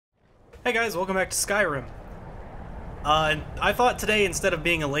Hey guys, welcome back to Skyrim. I thought today, instead of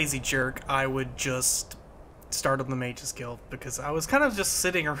being a lazy jerk, I would just start on the Mages Guild, because I was kind of just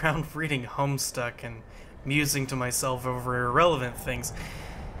sitting around reading Homestuck and musing to myself over irrelevant things.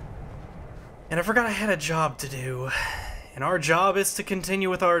 And I forgot I had a job to do, and our job is to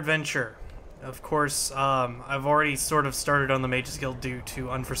continue with our adventure. Of course, I've already sort of started on the Mages Guild due to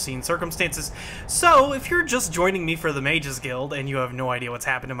unforeseen circumstances, so if you're just joining me for the Mages Guild and you have no idea what's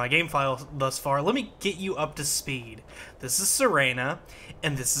happened in my game file thus far, let me get you up to speed. This is Serena,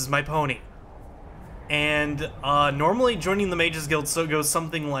 and this is my pony. And normally joining the Mages Guild goes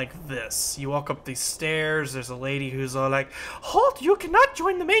something like this. You walk up these stairs, there's a lady who's all like, "Halt! You cannot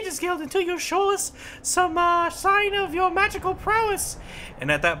join the Mages Guild until you show us some sign of your magical prowess." And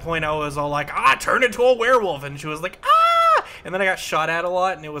at that point I was all like, turn into a werewolf! And she was like, ah! And then I got shot at a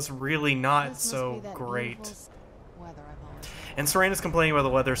lot, and it was really not so great. And Serena's complaining about the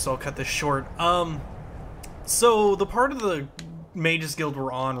weather, so I'll cut this short. So the part of the Mages Guild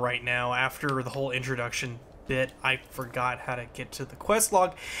we're on right now, after the whole introduction bit, I forgot how to get to the quest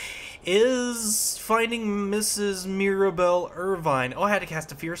log, is finding Mrs. Mirabelle Irvine. Oh, I had to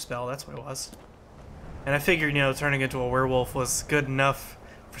cast a fear spell, that's what it was. And I figured, you know, turning into a werewolf was good enough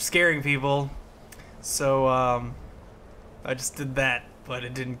for scaring people, so I just did that, but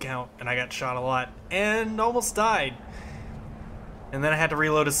it didn't count, and I got shot a lot, and almost died. And then I had to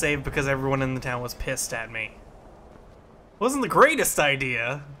reload a save because everyone in the town was pissed at me. Wasn't the greatest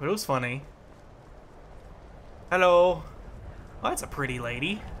idea, but it was funny. Hello. Oh, that's a pretty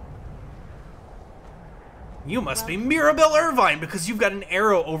lady. You must be Mirabelle Irvine because you've got an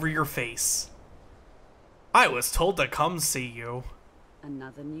arrow over your face. I was told to come see you.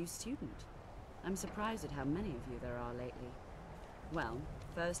 Another new student. I'm surprised at how many of you there are lately. Well,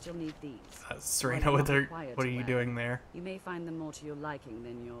 first you'll need these. Serena, what are you doing there? You may find them more to your liking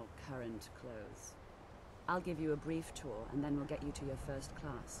than your current clothes. I'll give you a brief tour, and then we'll get you to your first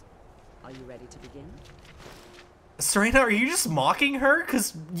class. Are you ready to begin? Serena, are you just mocking her?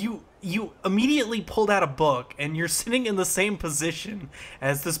 Because you immediately pulled out a book, and you're sitting in the same position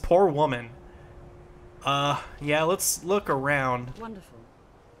as this poor woman. Yeah, let's look around. Wonderful.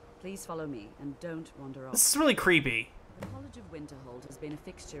 Please follow me, and don't wander off. This is really creepy. The College of Winterhold has been a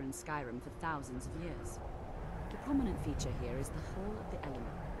fixture in Skyrim for thousands of years. The prominent feature here is the Hall of the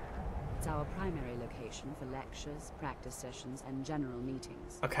Element. It's our primary location for lectures, practice sessions, and general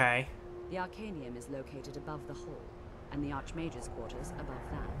meetings. Okay. The Arcanium is located above the hall, and the Archmage's quarters above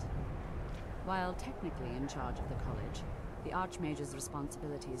that. While technically in charge of the college, the Archmage's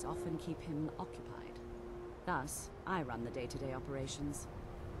responsibilities often keep him occupied. Thus, I run the day-to-day operations.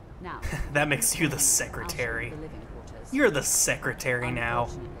 Now, that makes you the secretary. You're the secretary now.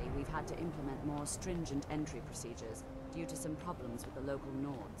 Unfortunately, we've had to implement more stringent entry procedures due to some problems with the local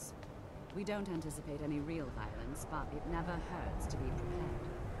Nords. We don't anticipate any real violence, but it never hurts to be prepared.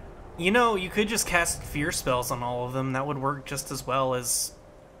 You know, you could just cast fear spells on all of them. That would work just as well as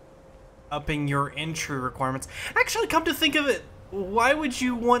upping your entry requirements. Actually, come to think of it, why would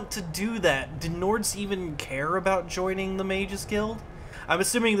you want to do that? Do Nords even care about joining the Mages Guild? I'm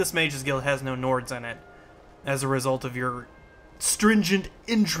assuming this Mages Guild has no Nords in it, as a result of your stringent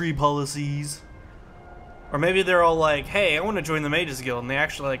entry policies. Or maybe they're all like, hey, I want to join the Mages Guild, and they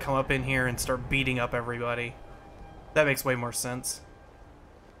actually like come up in here and start beating up everybody. That makes way more sense.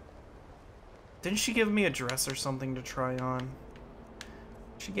 Didn't she give me a dress or something to try on?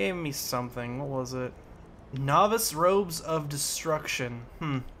 She gave me something. What was it? Novice Robes of Destruction.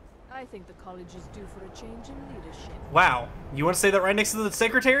 I think the college is due for a change in leadership. Wow. You want to say that right next to the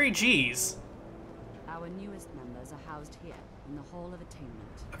secretary? Jeez. Our newest members are housed here, in the Hall of Attainment.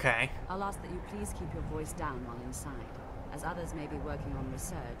 Okay. I'll ask that you please keep your voice down while inside, as others may be working on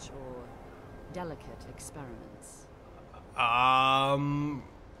research or delicate experiments.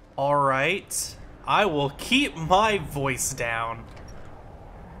 Alright. I will keep my voice down.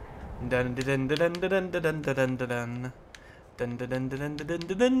 Dun dun dun dun dun dun dun dun dun dun. Dun dun dun dun dun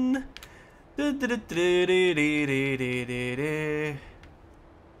dun dun.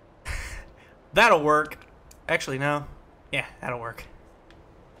 That'll work. Actually, no. Yeah, that'll work.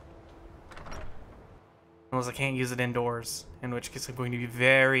 Unless I can't use it indoors, in which case I'm going to be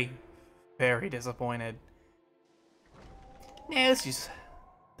very, very disappointed. Yeah, let's use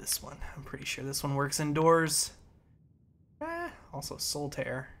this one. I'm pretty sure this one works indoors. Also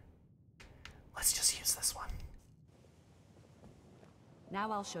Solitaire. Let's just use this one.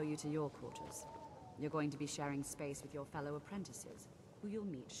 Now I'll show you to your quarters. You're going to be sharing space with your fellow apprentices, who you'll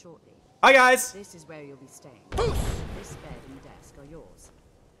meet shortly. Hi, guys! This is where you'll be staying. This bed and desk are yours.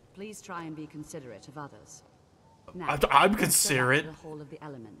 Please try and be considerate of others. Now, I'd let's consider go back it. to the Hall of the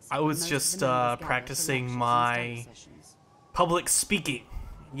Elements, I where was most of just the members gather for practicing lectures and my study sessions. public speaking.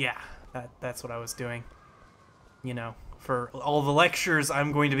 Yeah, that's what I was doing. You know, for all the lectures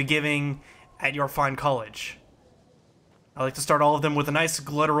I'm going to be giving at your fine college. I like to start all of them with a nice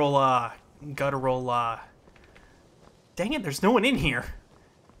guttural, Dang it, there's no one in here.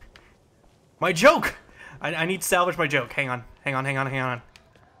 My joke! I need to salvage my joke. Hang on. There's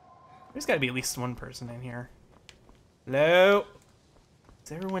gotta be at least one person in here. Hello?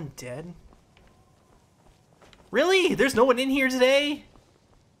 Is everyone dead? Really? There's no one in here today?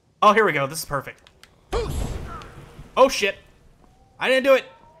 Oh, here we go. This is perfect. Oh, shit. I didn't do it.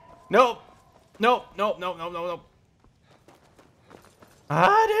 Nope. Nope.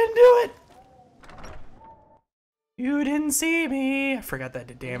 I didn't do it. You didn't see me. I forgot that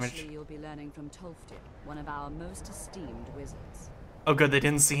did damage. Initially, you'll be learning from Tolfdir, one of our most esteemed wizards. Oh, good. They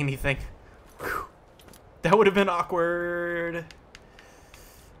didn't see anything. Whew. That would have been awkward.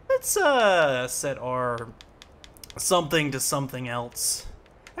 Let's set our something to something else.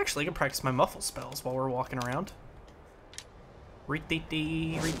 Actually, I can practice my muffle spells while we're walking around. After I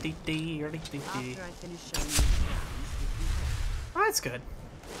finish showing you the grounds, you can Oh, that's good.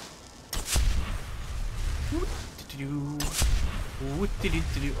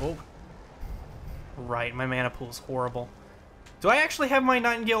 Oh. Right, my mana pool's horrible. Do I actually have my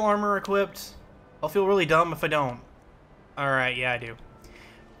Nightingale armor equipped? I'll feel really dumb if I don't. Alright, yeah, I do.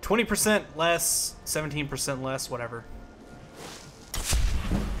 20% less, 17% less, whatever.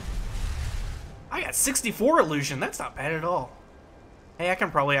 I got 64 illusion. That's not bad at all. Hey, I can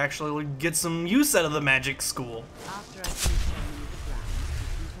probably actually get some use out of the magic school. After I finish showing you the grounds,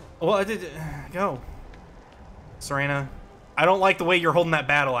 you can talk. Well, I did. Go. Serena, I don't like the way you're holding that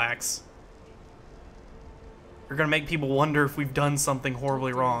battle axe. You're gonna make people wonder if we've done something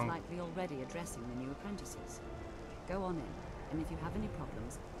horribly Tolfdir is wrong. likely already addressing the new apprentices. Go on in, and if you have any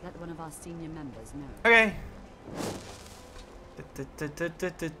problems, let one of our senior members know. Okay.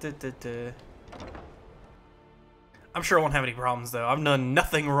 I'm sure I won't have any problems, though. I've done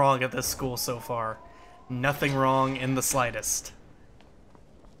nothing wrong at this school so far. Nothing wrong in the slightest.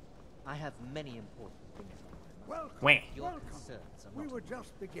 I have many important things on my mind. Wah. Your concerns are We not were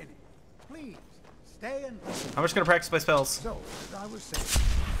just beginning. Please, stay and listen. I'm just gonna practice my spells. So, as I was saying,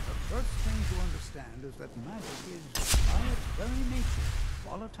 the first thing to understand is that magic is, by its very nature,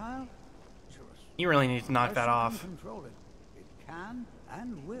 volatile, dangerous. You really need to knock Unless that you off. can control it, it can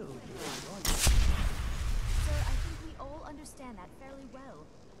and will destroy Sir, I think we all understand that fairly well.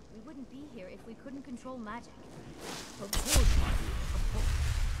 We wouldn't be here if we couldn't control magic. you. Of course, my dear, of course.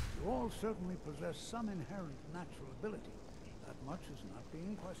 You all certainly possess some inherent natural ability. That much is not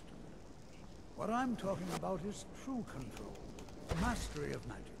being questioned. What I'm talking about is true control, mastery of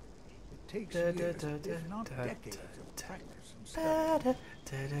magic. It takes years, if not decades, of practice and study.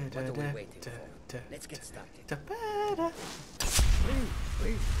 What are we waiting for? Let's get started.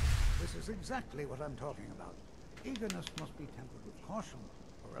 Please, this is exactly what I'm talking about. Eagerness must be tempered with caution,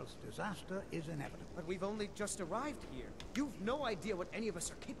 or else disaster is inevitable. But we've only just arrived here. You've no idea what any of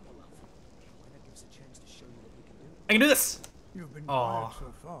us are capable of. Why not give us a chance to show you what we can do? I can do this. You've been Aw. quiet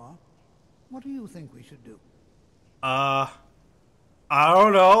so far. What do you think we should do? I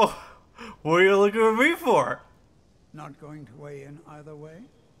don't know. What are you looking at me for? Not going to weigh in either way?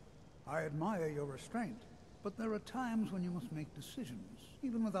 I admire your restraint, but there are times when you must make decisions,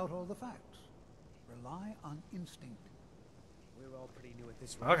 even without all the facts. Rely on instinct. We're all pretty new at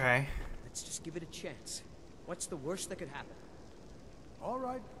this, right? Okay. Let's just give it a chance. What's the worst that could happen? All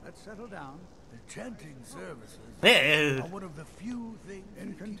right, let's settle down. The chanting services Yeah. are one of the few things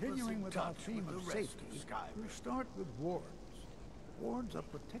in continuing with our theme of safety. We'll start with wards. Wards are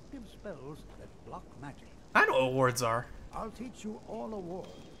protective spells that block magic. I know what wards are. I'll teach you all a ward,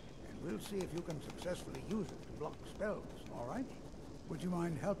 and we'll see if you can successfully use it to block spells, all right? Would you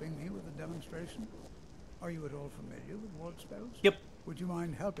mind helping me with a demonstration? Are you at all familiar with ward spells? Yep. Would you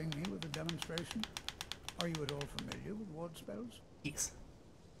mind helping me with a demonstration? Are you at all familiar with ward spells? Yes.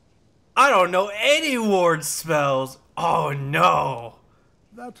 I don't know any ward spells. Oh no.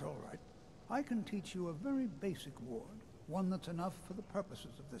 That's all right. I can teach you a very basic ward, one that's enough for the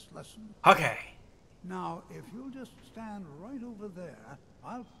purposes of this lesson. Okay. Now, if you'll just stand right over there,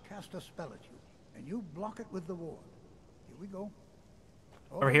 I'll cast a spell at you, and you block it with the ward. Here we go.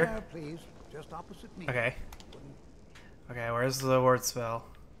 Over here? There, please, just opposite me. Okay. Okay, where's the word spell?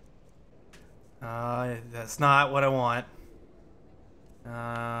 That's not what I want.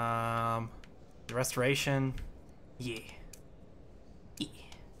 The restoration. Yeah. Yeah.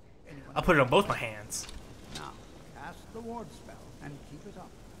 I'll put it on both my hands. Now, cast the ward spell and keep it up.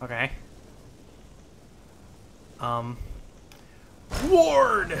 Okay. Ward! Keep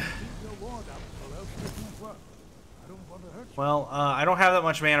your ward up, or else it won't work. I don't want to hurt you. Well, I don't have that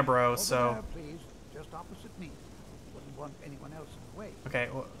much mana, bro, Over so... there, please. Just opposite me. Wouldn't want anyone else in the way. Okay,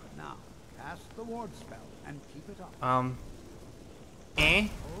 well, Now, cast the ward spell and keep it up. Hold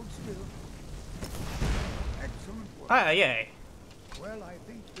still. Excellent work. Ah, yay. Well, I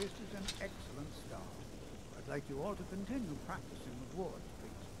think this is an excellent start. I'd like you all to continue practicing with wards,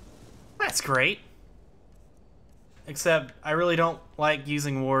 please. That's great. Except, I really don't like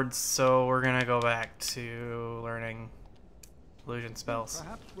using wards, so we're gonna go back to learning illusion spells.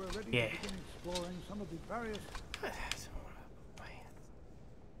 Perhaps we're ready Yeah. to begin exploring some of the various...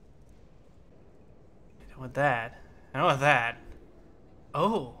 With that. I know with that.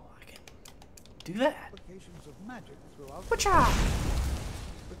 Oh, I can do that. applications of magic throughout Whatcha?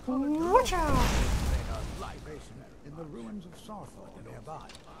 the college. Whatcha? In the ruins of Sarthor nearby.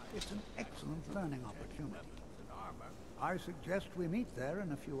 It's an excellent learning opportunity. I suggest we meet there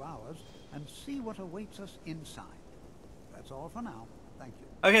in a few hours and see what awaits us inside. That's all for now. Thank you.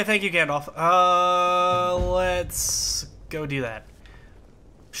 Okay, thank you, Gandalf. Let's go do that.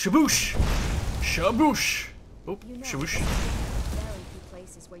 Shaboosh! Shaboosh! Oop, You know, shaboosh. there are very few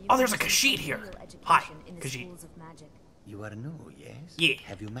places where you Oh, can there's a receive Khajiit here. real education Hi, in the Khajiit. schools of magic. You are new, yes? Yeah.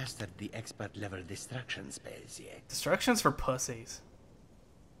 Have you mastered the expert level destruction spells yet? Destructions for pussies.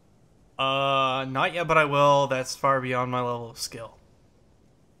 Not yet, but I will. That's far beyond my level of skill.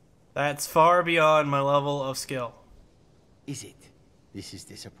 That's far beyond my level of skill. Is it? This is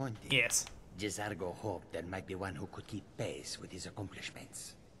disappointing. Yes. Jizargo hoped there might be one who could keep pace with his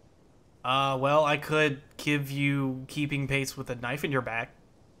accomplishments. Well, I could give you keeping pace with a knife in your back.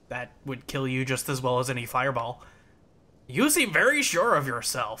 That would kill you just as well as any fireball. You seem very sure of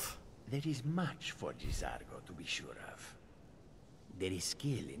yourself. There is much for Jizargo to be sure of. There is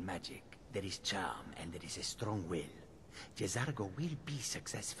skill in magic, there is charm, and there is a strong will. Jizargo will be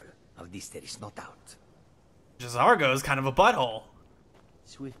successful. Of this there is no doubt. Jizargo is kind of a butthole.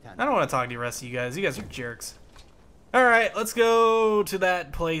 Swift hand. I don't want to talk to the rest of you guys. You guys are jerks. Alright, let's go to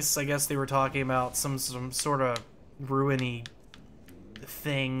that place. I guess they were talking about some sort of ruiny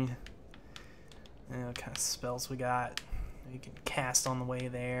thing. What kind of spells we got? You can cast on the way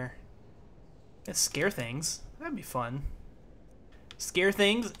there. Let's scare things. That'd be fun. Scare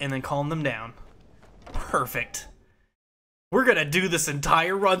things and then calm them down. Perfect. We're gonna do this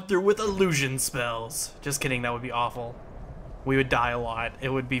entire run through with illusion spells. Just kidding, that would be awful. We would die a lot. It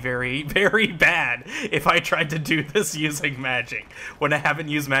would be very, very bad if I tried to do this using magic, when I haven't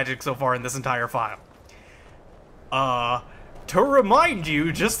used magic so far in this entire file. To remind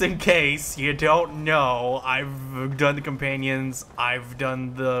you, just in case you don't know, I've done the Companions, I've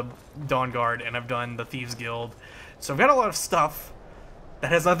done the Dawn Guard, and I've done the Thieves Guild. So I've got a lot of stuff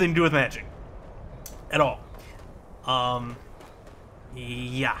that has nothing to do with magic. At all.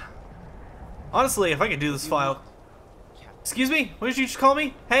 Yeah. Honestly, if I could do this file... Excuse me? What did you just call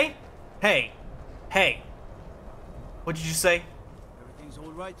me? Hey? Hey. Hey. What did you say? Everything's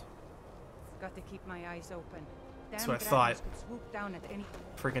all right? Got to keep my eyes open. That's Damn what I thought. dragons could swoop down at any...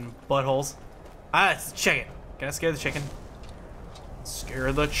 Freaking buttholes. Ah, it's the chicken. Can I scare the chicken?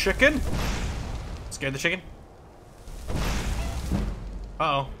 Scare the chicken? Scare the chicken?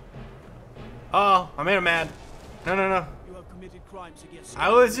 Uh-oh. Uh-oh, I made him mad. No, no, no. You have committed crimes against... I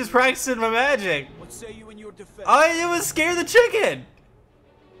was just practicing my magic. What say you in your defense? It was scare the chicken.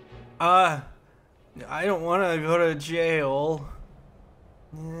 I don't want to go to jail.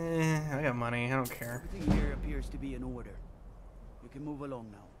 I got money. I don't care. Everything here appears to be in order. You can move along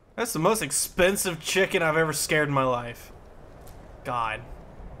now. That's the most expensive chicken I've ever scared in my life. God.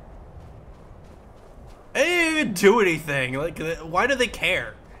 They didn't even do anything. Like, why do they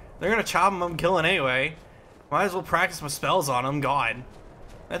care? They're gonna chop them, I'm killing anyway. Might as well practice my spells on them. God.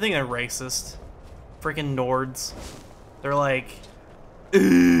 I think they're racist. Freaking Nords. They're like,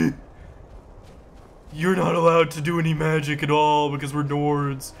 you're not allowed to do any magic at all because we're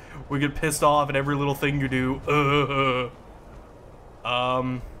Nords. We get pissed off at every little thing you do.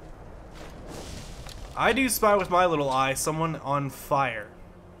 I do spy with my little eye someone on fire.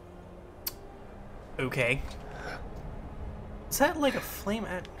 Okay. Is that like a flame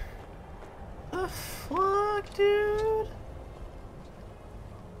at... The fuck, dude?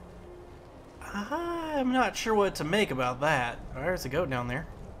 I'm not sure what to make about that. There's a goat down there.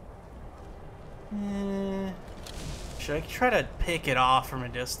 Should I try to pick it off from a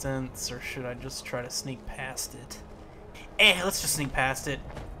distance, or should I just try to sneak past it? Let's just sneak past it.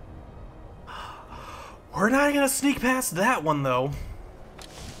 We're not gonna sneak past that one, though.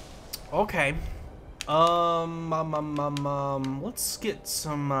 Okay. Let's get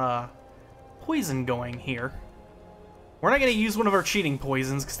some, poison going here. We're not gonna use one of our cheating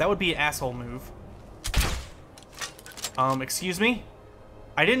poisons, because that would be an asshole move. Excuse me?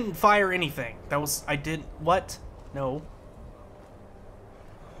 I didn't fire anything. That was... I did... What? No.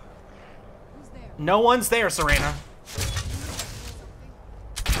 Who's there? No one's there, Serena.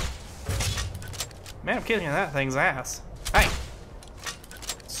 Man, I'm kicking that thing's ass. Hey!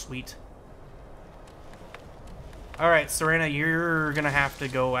 Sweet. Alright, Serena, you're gonna have to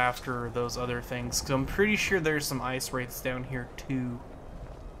go after those other things, because I'm pretty sure there's some ice wraiths down here, too.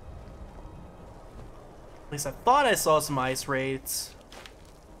 At least I thought I saw some ice wraiths.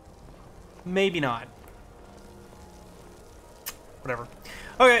 Maybe not. Whatever.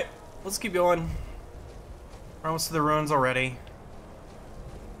 Okay, let's keep going. We're almost to the ruins already.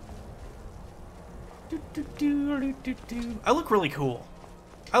 I look really cool.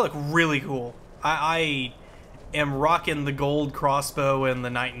 I look really cool. I am rocking the gold crossbow and the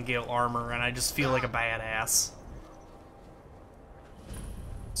nightingale armor, and I just feel like a badass.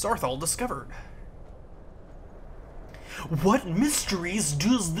 Sarthal discovered. What mysteries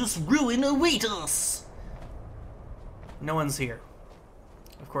does this ruin await us? No one's here.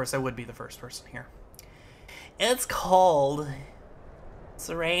 Of course, I would be the first person here. It's cold.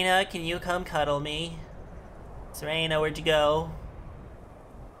 Serena, can you come cuddle me? Serena, where'd you go?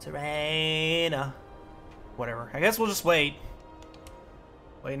 Serena. Whatever. I guess we'll just wait.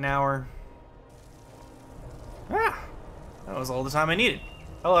 Wait an hour. Ah! That was all the time I needed.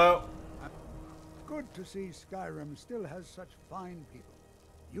 Hello. Good to see Skyrim still has such fine people.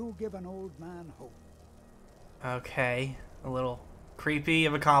 You give an old man hope. Okay. A little creepy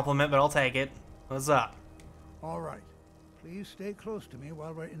of a compliment, but I'll take it. What's up? All right. Please stay close to me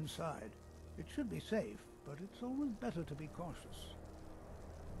while we're inside. It should be safe, but it's always better to be cautious.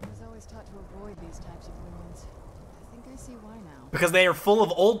 I was always taught to avoid these types of ruins. I think I see why now. Because they are full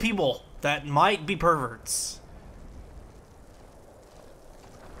of old people that might be perverts.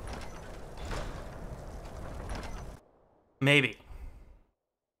 Maybe.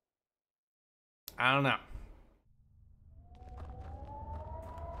 I don't know.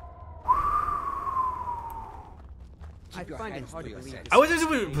 I find it hard to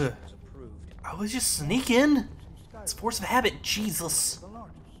believe I was just sneaking. It's force of habit, Jesus. The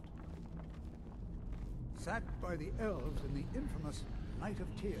largest. Sacked by the elves in the infamous Night of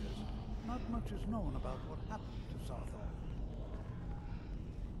Tears, not much is known about what happened to Sarthal.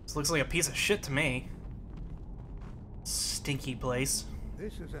 This looks like a piece of shit to me. Stinky place.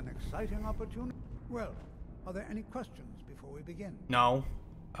 This is an exciting opportunity. Well, are there any questions before we begin? No.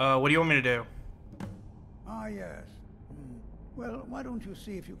 What do you want me to do? Ah, yes. Well, why don't you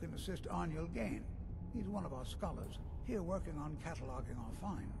see if you can assist Arniel Gain? He's one of our scholars, here working on cataloging our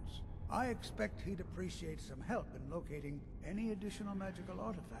finds. I expect he'd appreciate some help in locating any additional magical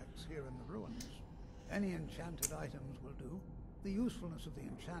artifacts here in the ruins. Any enchanted items will do. The usefulness of the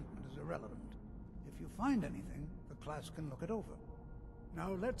enchantment is irrelevant. If you find anything, the class can look it over.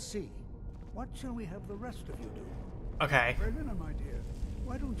 Now let's see. What shall we have the rest of you do? Okay. Berliner, my dear,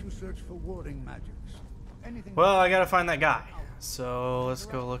 why don't you search for warding magics? Anything. Well, I gotta find that guy. So let's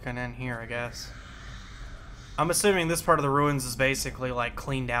go looking in here, I guess. I'm assuming this part of the ruins is basically like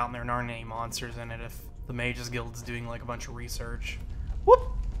cleaned out and there aren't any monsters in it if the Mages Guild's doing like a bunch of research. Whoop!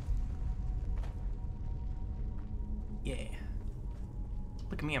 Yeah.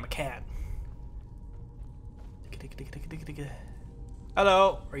 Look at me, I'm a cat.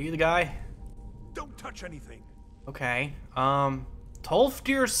 Hello, are you the guy? Don't touch anything. Okay.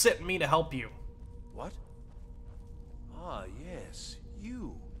 Tolfdir sent me to help you. What? Ah, yes,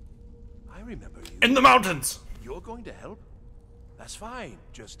 you. I remember you. In the mountains! You're going to help? That's fine.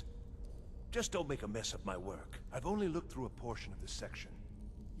 Just don't make a mess of my work. I've only looked through a portion of this section.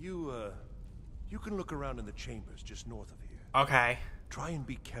 You can look around in the chambers just north of here. Okay. Try and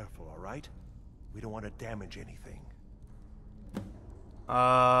be careful, all right? We don't want to damage anything.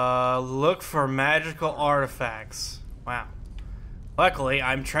 Look for magical artifacts. Wow. Luckily,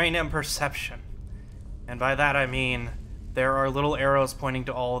 I'm trained in perception. And by that I mean, there are little arrows pointing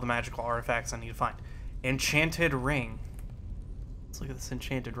to all of the magical artifacts I need to find. Enchanted ring. Let's look at this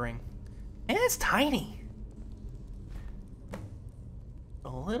enchanted ring. And it's tiny. A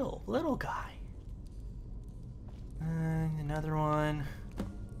little guy. Another one.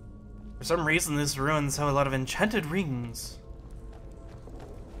 For some reason, this ruins have a lot of enchanted rings.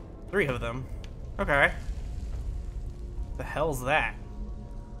 3 of them. Okay. The hell's that?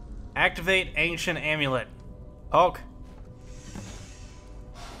 Activate ancient amulet. Poke.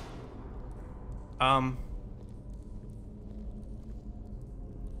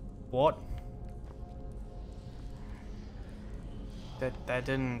 What? That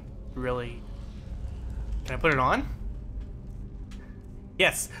didn't really... Can I put it on?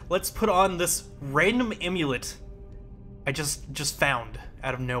 Yes, let's put on this random amulet I just found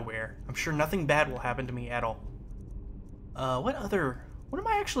out of nowhere. I'm sure nothing bad will happen to me at all. What am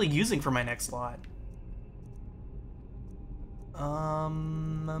I actually using for my next slot?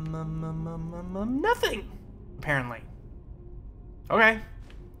 Nothing, apparently. Okay,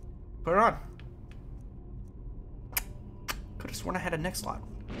 put it on. Could have sworn I had a next slot.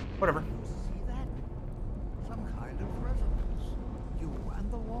 Whatever. See that? Some kind of resonance. You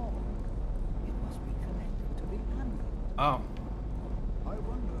and the wall. It must be connected to the amulet. Oh. I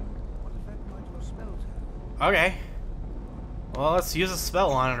wonder what effect might your spells have. Okay. Well, let's use a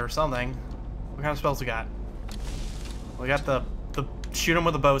spell on it or something. What kind of spells we got? We got the shoot him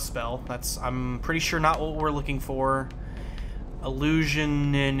with a bow spell. That's, I'm pretty sure, not what we're looking for.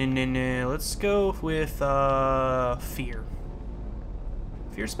 Illusion. Let's go with fear.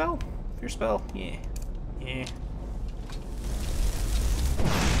 Fear spell? Fear spell? Yeah. Yeah.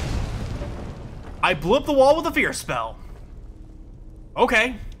 I blew up the wall with a fear spell.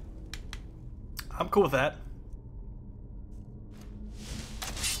 Okay. I'm cool with that.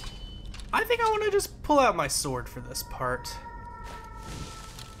 I think I want to just pull out my sword for this part.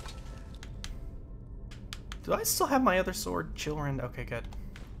 Do I still have my other sword? Chilren? Okay, good.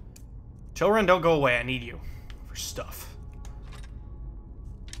 Chilren, don't go away. I need you for stuff.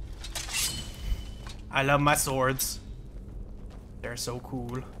 I love my swords. They're so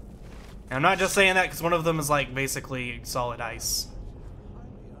cool. And I'm not just saying that because one of them is like basically solid ice.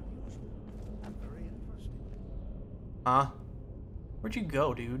 Huh? Where'd you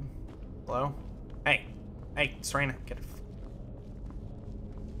go, dude? Hello? Hey. Hey, Serena, get it.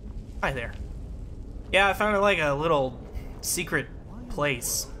 Hi there. Yeah, I found like a little secret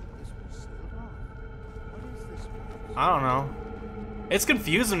place. I don't know. It's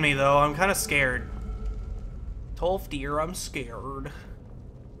confusing me though. I'm kind of scared. 12 deer, I'm scared.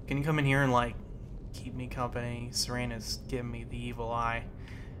 Can you come in here and like keep me company? Serena's giving me the evil eye.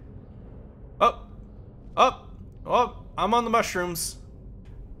 Oh! Oh! Oh! I'm on the mushrooms.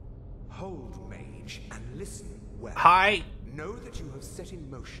 Hold, mage, and listen well. Hi. Know that you have set in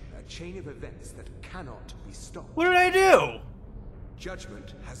motion a chain of events that cannot be stopped. What did I do?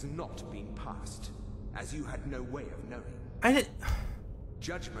 Judgment has not been passed, as you had no way of knowing. I did.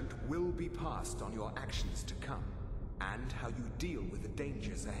 Judgment will be passed on your actions to come, and how you deal with the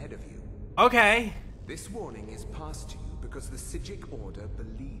dangers ahead of you. Okay. This warning is passed to you because the Psijic Order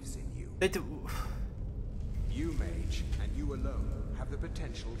believes in you. They do. You, mage, and you alone, have the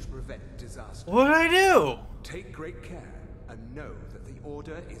potential to prevent disaster. What did I do? Take great care, and know that the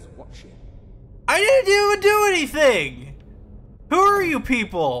Order is watching. I didn't even do anything! Who are you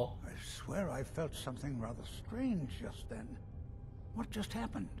people? I swear I felt something rather strange just then. What just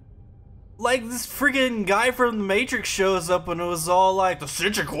happened? Like, this friggin' guy from the Matrix shows up and it was all like, the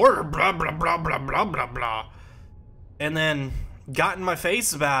Psijic Order, blah, blah, blah, blah, blah, blah, blah. And then got in my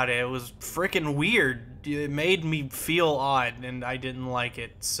face about it. It was frickin' weird. It made me feel odd, and I didn't like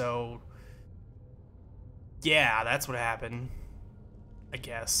it, so... yeah, that's what happened. I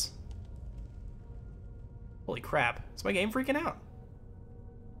guess. Holy crap. Is my game freaking out?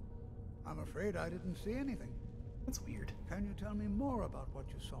 I'm afraid I didn't see anything. That's weird. Can you tell me more about what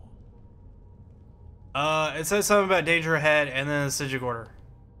you saw? It says something about danger ahead, and then the Psijic Order.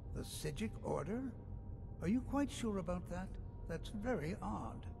 The Psijic Order? Are you quite sure about that? That's very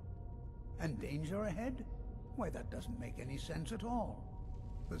odd. And danger ahead? Why, that doesn't make any sense at all.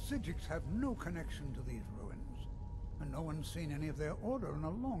 The Psijics have no connection to these ruins, and no one's seen any of their order in a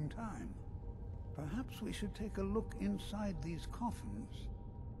long time. Perhaps we should take a look inside these coffins.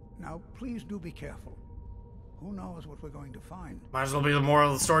 Now, please do be careful. Who knows what we're going to find? Might as well be the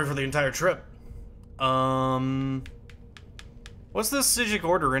moral of the story for the entire trip. What's this Psijic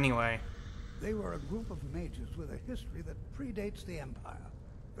Order anyway? They were a group of mages with a history that predates the Empire.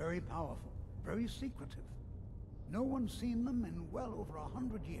 Very powerful, very secretive. No one's seen them in well over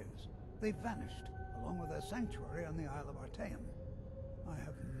 100 years. They've vanished, along with their sanctuary on the Isle of Arcane. I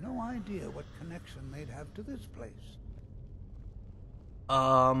have no idea what connection they'd have to this place.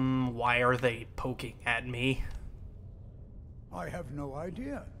 Why are they poking at me? I have no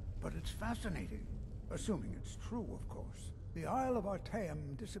idea, but it's fascinating. Assuming it's true, of course. The Isle of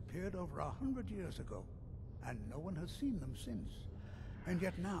Arcane disappeared over 100 years ago, and no one has seen them since. And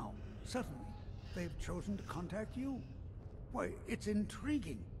yet now, suddenly, they've chosen to contact you. Why, it's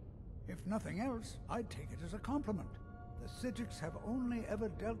intriguing. If nothing else, I'd take it as a compliment. The Psijics have only ever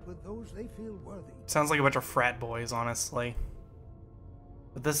dealt with those they feel worthy. Sounds like a bunch of frat boys, honestly.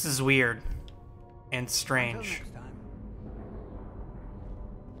 But this is weird. And strange. Until next time.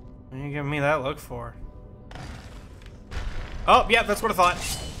 What are you giving me that look for? Oh, yeah, that's what I thought.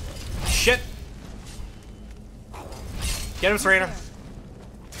 Shit. Get him, Serena.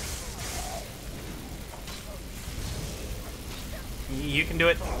 You can do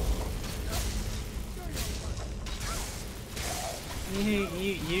it.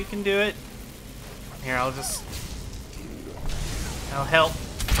 You can do it. Here, I'll help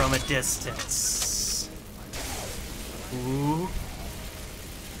from a distance. Ooh.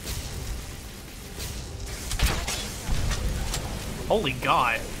 Holy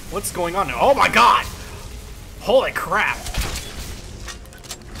God. What's going on now? Oh my God! Holy crap.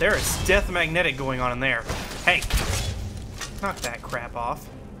 There is death magnetic going on in there. Hey. Knock that crap off.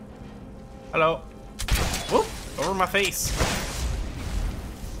 Hello. Whoop. Over my face.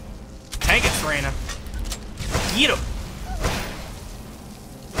 Tank it, Serena. Get him.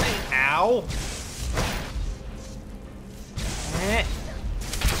 Ow. Eh.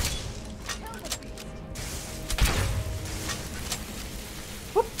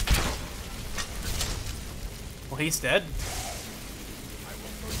 Whoop. Well, he's dead.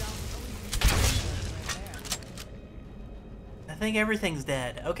 I think everything's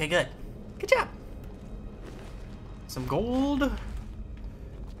dead. Okay, good. Good job. Some gold.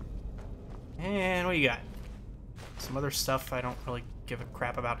 And what you got? Some other stuff I don't really give a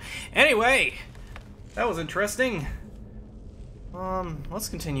crap about. Anyway, that was interesting. Let's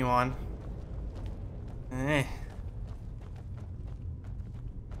continue on. Man,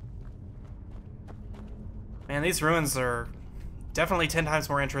 these ruins are definitely 10 times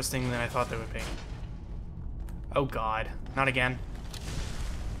more interesting than I thought they would be. Oh God, not again.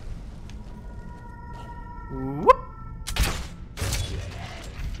 Whoop!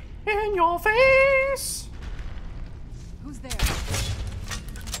 In your face! Who's there?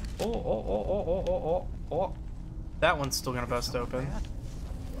 Oh. That one's still gonna bust open.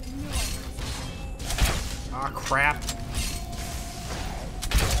 Ah, crap.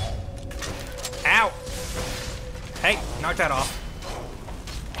 Ow! Hey, knock that off.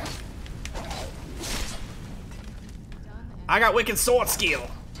 I got wicked sword skill.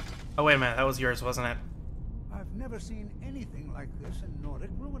 Oh, wait a minute. That was yours, wasn't it? I've never seen anything like this in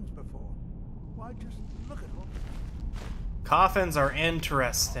Nordic ruins before. Why, just look at all. Coffins are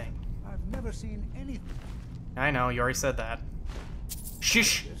interesting. I've never seen anything. I know, you already said that.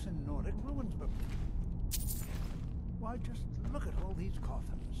 Shush! Like this in Nordic ruins before. Why, just look at all these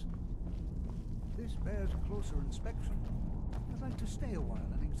coffins. This bears closer inspection. I'd like to stay a while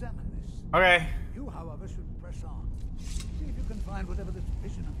and examine this. Okay. You, however, should press on. See if you can find whatever this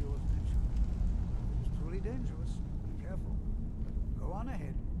vision of yours mentioned. It's truly dangerous. Be careful. Go on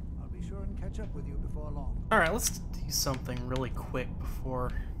ahead. I'll be sure and catch up with you before long. Alright, let's do something really quick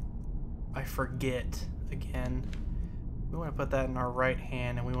before I forget again. We want to put that in our right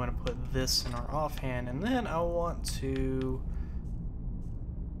hand, and we want to put this in our offhand, and then I want to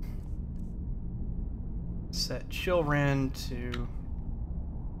set children to...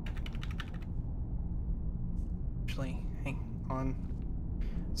 Actually, hang on.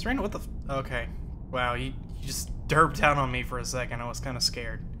 Serena, what the... Okay. Wow, you just derped down on me for a second. I was kind of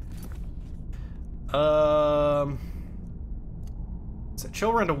scared. Set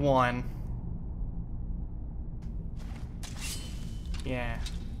children to 1. Yeah.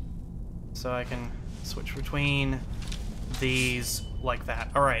 So I can switch between these like that.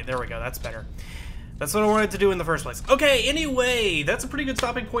 Alright, there we go. That's better. That's what I wanted to do in the first place. Okay, anyway, that's a pretty good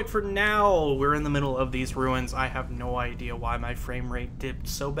stopping point for now. We're in the middle of these ruins. I have no idea why my frame rate dipped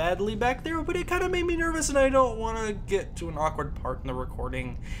so badly back there, but it kind of made me nervous, and I don't want to get to an awkward part in the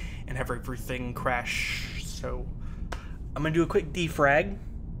recording and have everything crash. So I'm going to do a quick defrag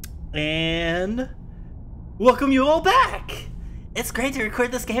and welcome you all back. It's great to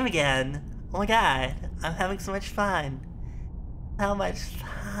record this game again. Oh my god, I'm having so much fun. How much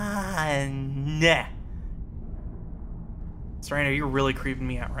fun? Nah. Serena, you're really creeping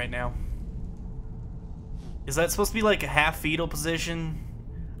me out right now. Is that supposed to be like a half fetal position?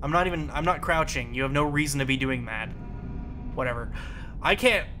 I'm not crouching. You have no reason to be doing that. Whatever. I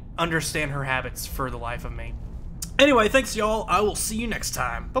can't understand her habits for the life of me. Anyway, thanks y'all. I will see you next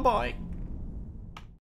time. Bye-bye.